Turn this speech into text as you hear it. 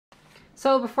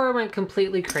So before I went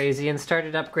completely crazy and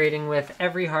started upgrading with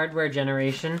every hardware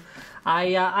generation,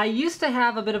 I used to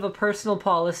have a bit of a personal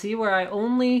policy where I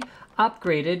only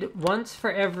upgraded once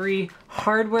for every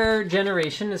hardware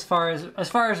generation as far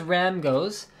as RAM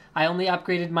goes. I only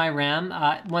upgraded my RAM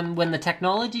when the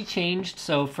technology changed,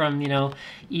 so from, you know,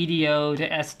 EDO to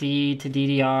SD to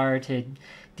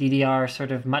DDR,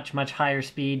 sort of much higher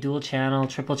speed, dual channel,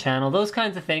 triple channel, those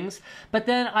kinds of things. But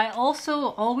then I also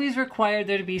always required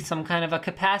there to be some kind of a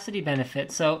capacity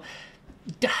benefit. So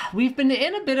we've been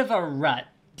in a bit of a rut.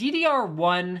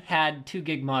 DDR1 had 2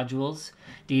 gig modules,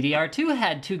 DDR2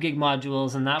 had 2 gig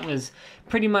modules, and that was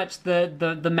pretty much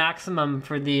the maximum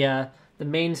for the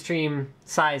mainstream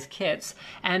size kits.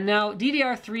 And now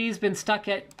DDR3 has been stuck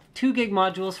at 2 gig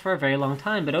modules for a very long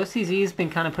time, but OCZ has been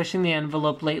kind of pushing the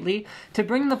envelope lately to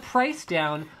bring the price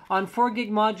down on 4 gig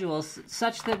modules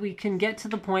such that we can get to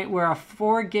the point where a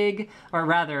 4 gig, or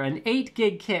rather an 8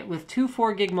 gig kit with 2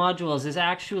 4 gig modules is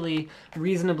actually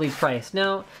reasonably priced.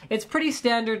 Now, it's pretty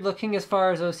standard looking as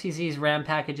far as OCZ's RAM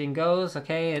packaging goes,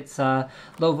 okay? It's low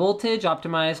voltage,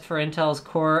 optimized for Intel's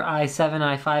Core i7,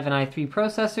 i5, and i3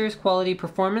 processors, quality,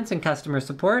 performance, and customer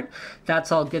support.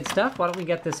 That's all good stuff. Why don't we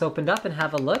get this opened up and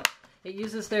have a look? It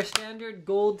uses their standard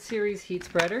Gold Series heat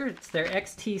spreader. It's their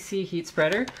XTC heat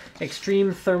spreader,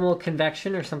 extreme thermal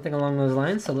convection or something along those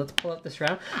lines. So let's pull up this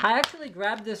RAM. I actually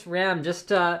grabbed this RAM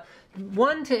just,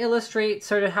 one, to illustrate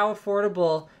sort of how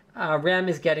affordable RAM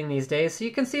is getting these days. So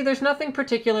you can see there's nothing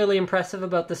particularly impressive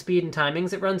about the speed and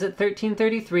timings. It runs at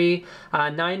 1333,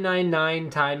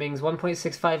 999 timings,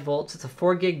 1.65 volts. It's a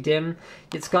 4 gig DIMM.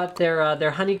 It's got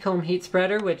their honeycomb heat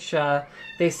spreader, which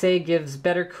they say gives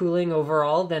better cooling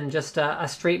overall than just a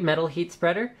straight metal heat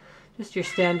spreader. Just your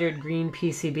standard green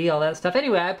PCB, all that stuff.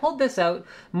 Anyway, I pulled this out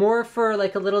more for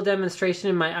like a little demonstration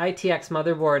in my ITX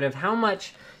motherboard of how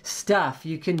much stuff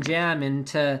you can jam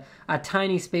into a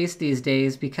tiny space these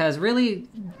days, because really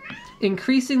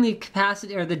increasing the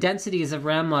capacity or the densities of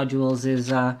RAM modules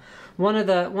is one of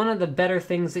the better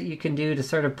things that you can do to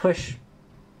sort of push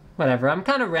whatever. I'm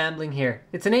kind of rambling here.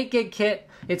 It's an 8 gig kit.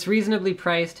 It's reasonably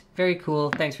priced. Very cool.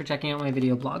 Thanks for checking out my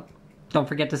video blog. Don't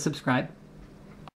forget to subscribe.